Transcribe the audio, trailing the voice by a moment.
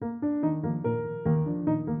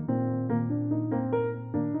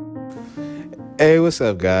Hey, what's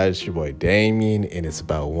up, guys? It's your boy Damien, and it's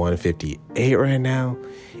about 1:58 right now.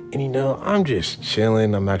 And I'm just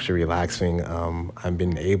chilling. I'm actually relaxing. I've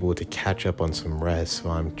been able to catch up on some rest, so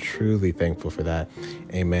I'm truly thankful for that.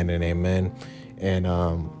 Amen and amen. And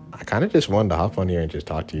I kind of just wanted to hop on here and just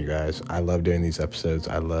talk to you guys. I love doing these episodes.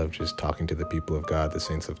 I love just talking to the people of God, the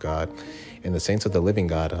saints of God, and the saints of the living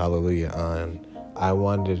God. Hallelujah. And I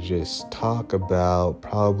wanted to just talk about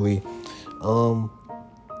probably.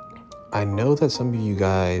 I know that some of you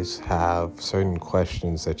guys have certain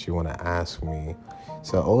questions that you want to ask me,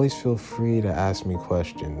 so always feel free to ask me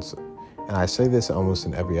questions. And I say this almost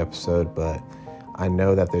in every episode, but I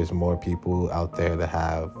know that there's more people out there that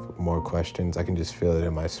have more questions. I can just feel it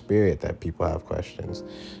in my spirit that people have questions.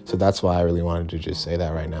 So that's why I really wanted to just say that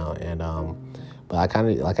right now. And but I kind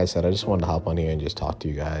of, like I said, I just wanted to hop on here and just talk to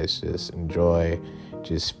you guys, just enjoy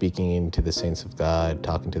just speaking into the saints of God,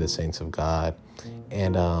 talking to the saints of God.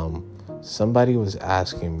 And somebody was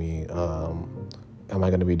asking me, am I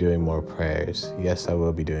going to be doing more prayers? Yes, I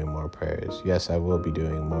will be doing more prayers. Yes, I will be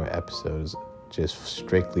doing more episodes just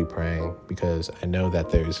strictly praying, because I know that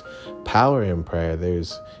there's power in prayer.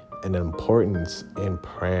 There's an importance in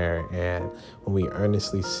prayer. And when we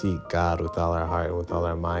earnestly seek God with all our heart and with all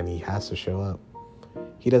our mind, he has to show up.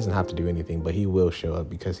 He doesn't have to do anything, but he will show up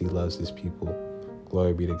because he loves his people.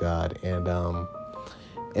 Glory be to God.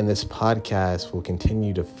 And this podcast will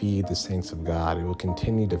continue to feed the saints of God. It will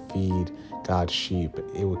continue to feed God's sheep.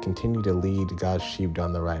 It will continue to lead God's sheep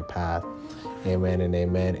down the right path. Amen and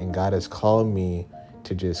amen. And God has called me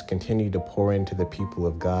to just continue to pour into the people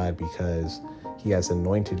of God, because he has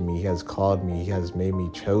anointed me. He has called me. He has made me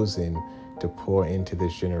chosen to pour into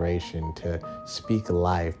this generation, to speak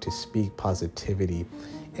life, to speak positivity,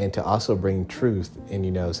 and to also bring truth.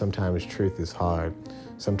 And, sometimes truth is hard.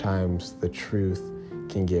 Sometimes the truth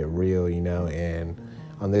can get real, and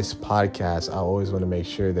on this podcast, I always want to make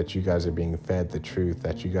sure that you guys are being fed the truth,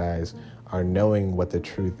 that you guys are knowing what the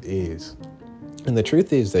truth is. And the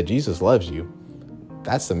truth is that Jesus loves you.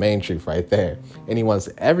 That's the main truth right there. And he wants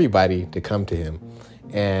everybody to come to him.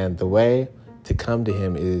 And the way to come to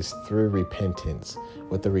him is through repentance,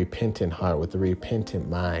 with a repentant heart, with a repentant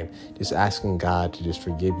mind, just asking God to just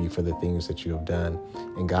forgive you for the things that you have done.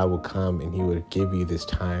 And God will come and he will give you this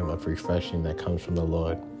time of refreshing that comes from the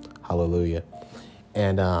Lord. Hallelujah.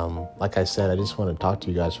 And like I said, I just want to talk to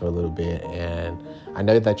you guys for a little bit. And I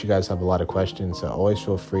know that you guys have a lot of questions, so always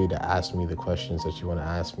feel free to ask me the questions that you want to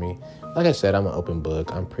ask me. Like I said, I'm an open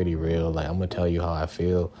book. I'm pretty real. I'm going to tell you how I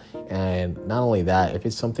feel. And not only that, if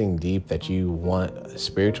it's something deep that you want a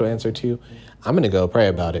spiritual answer to, I'm going to go pray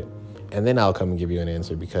about it. And then I'll come and give you an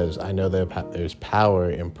answer, because I know that there's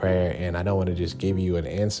power in prayer, and I don't want to just give you an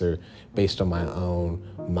answer based on my own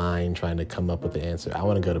mind trying to come up with the answer. I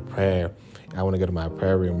want to go to prayer. I want to go to my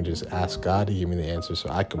prayer room and just ask God to give me the answer so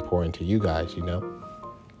I can pour into you guys,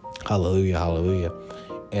 Hallelujah, hallelujah.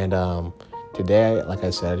 And today, like I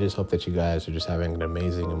said, I just hope that you guys are just having an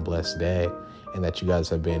amazing and blessed day, and that you guys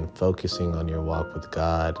have been focusing on your walk with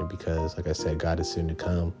God, because, like I said, God is soon to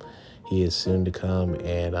come. He is soon to come,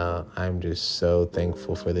 and I'm just so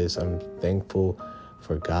thankful for this. I'm thankful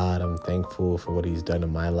for God. I'm thankful for what he's done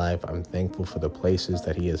in my life. I'm thankful for the places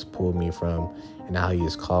that he has pulled me from, and how he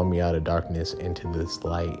has called me out of darkness into this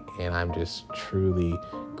light. And I'm just truly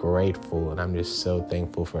grateful, and I'm just so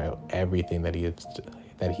thankful for everything that he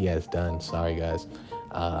has done. Sorry, guys.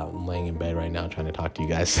 I'm laying in bed right now trying to talk to you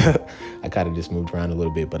guys. I kind of just moved around a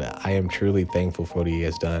little bit, but I am truly thankful for what he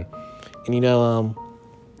has done. And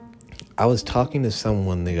I was talking to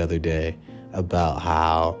someone the other day about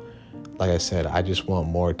how, like I said, I just want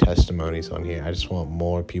more testimonies on here. I just want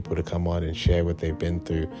more people to come on and share what they've been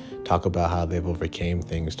through, talk about how they've overcame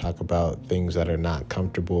things, talk about things that are not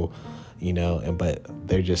comfortable, but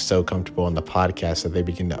they're just so comfortable on the podcast that they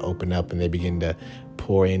begin to open up and they begin to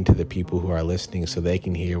pour into the people who are listening so they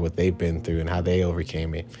can hear what they've been through and how they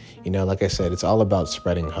overcame it. Like I said, it's all about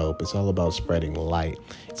spreading hope. It's all about spreading light.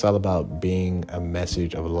 It's all about being a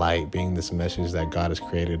message of light, being this message that God has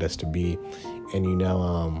created us to be. And,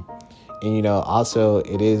 also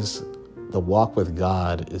it is, the walk with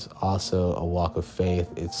God is also a walk of faith.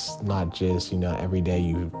 It's not just, every day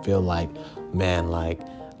you feel like, man,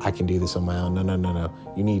 I can do this on my own. No.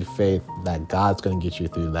 You need faith that God's going to get you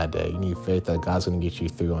through that day. You need faith that God's going to get you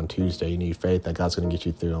through on Tuesday. You need faith that God's going to get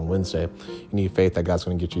you through on Wednesday. You need faith that God's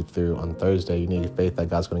going to get you through on Thursday. You need faith that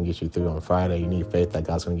God's going to get you through on Friday. You need faith that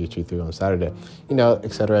God's going to get you through on Saturday,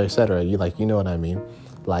 et cetera, et cetera. You know what I mean?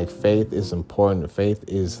 Faith is important. Faith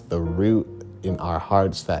is the root in our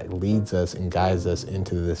hearts that leads us and guides us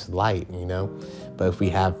into this light, But if we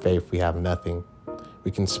have faith, we have nothing.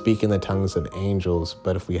 We can speak in the tongues of angels,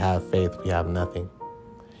 but if we have faith, we have nothing.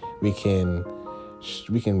 We can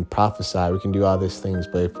prophesy, we can do all these things,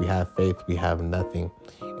 but if we have faith, we have nothing.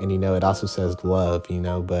 And, it also says love,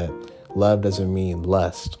 but love doesn't mean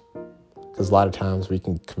lust. Because a lot of times we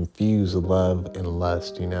can confuse love and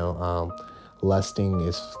lust, lusting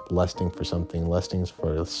is lusting for something, lusting is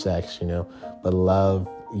for sex, but love,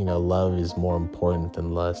 love is more important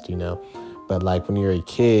than lust, But like when you're a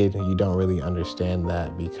kid, you don't really understand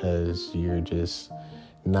that because you're just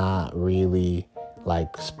not really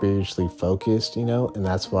like spiritually focused, and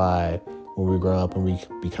that's why when we grow up and we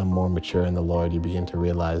become more mature in the Lord, you begin to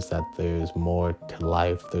realize that there's more to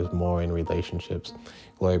life, there's more in relationships.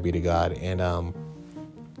 Glory be to God. And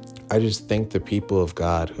I just thank the people of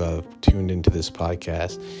God who have tuned into this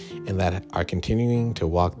podcast and that are continuing to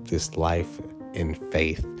walk this life in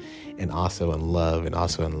faith and also in love and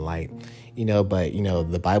also in light. But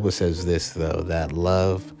the Bible says this though, that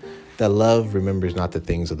love remembers not the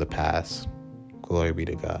things of the past. Glory be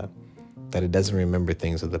to God. That it doesn't remember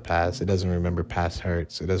things of the past. It doesn't remember past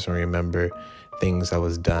hurts. It doesn't remember things that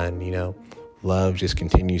was done, Love just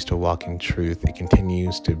continues to walk in truth. It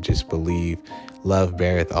continues to just believe. Love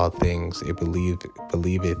beareth all things. It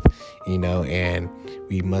believeth, and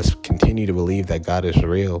we must continue to believe that God is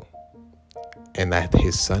real and that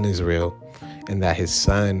his son is real and that his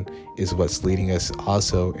son is what's leading us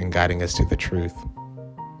also and guiding us to the truth.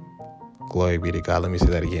 Glory be to God. Let me say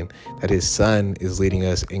that again. That his son is leading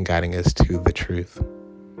us and guiding us to the truth.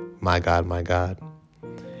 My God, my God.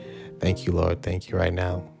 Thank you, Lord. Thank you right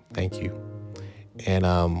now. Thank you. And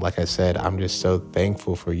like I said, I'm just so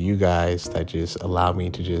thankful for you guys that just allow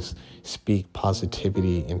me to just speak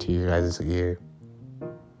positivity into your guys' ear.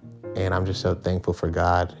 And I'm just so thankful for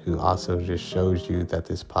God, who also just shows you that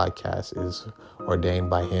this podcast is ordained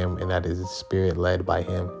by him and that it is spirit led by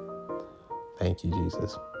him. Thank you,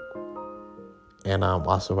 Jesus. And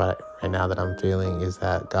also right now that I'm feeling is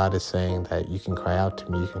that God is saying that you can cry out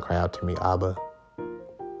to me. You can cry out to me, Abba,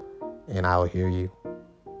 and I will hear you.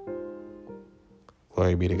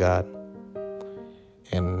 Glory be to God.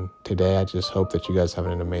 And today I just hope that you guys have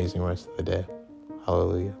an amazing rest of the day.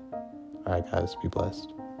 Hallelujah. All right, guys, be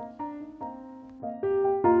blessed.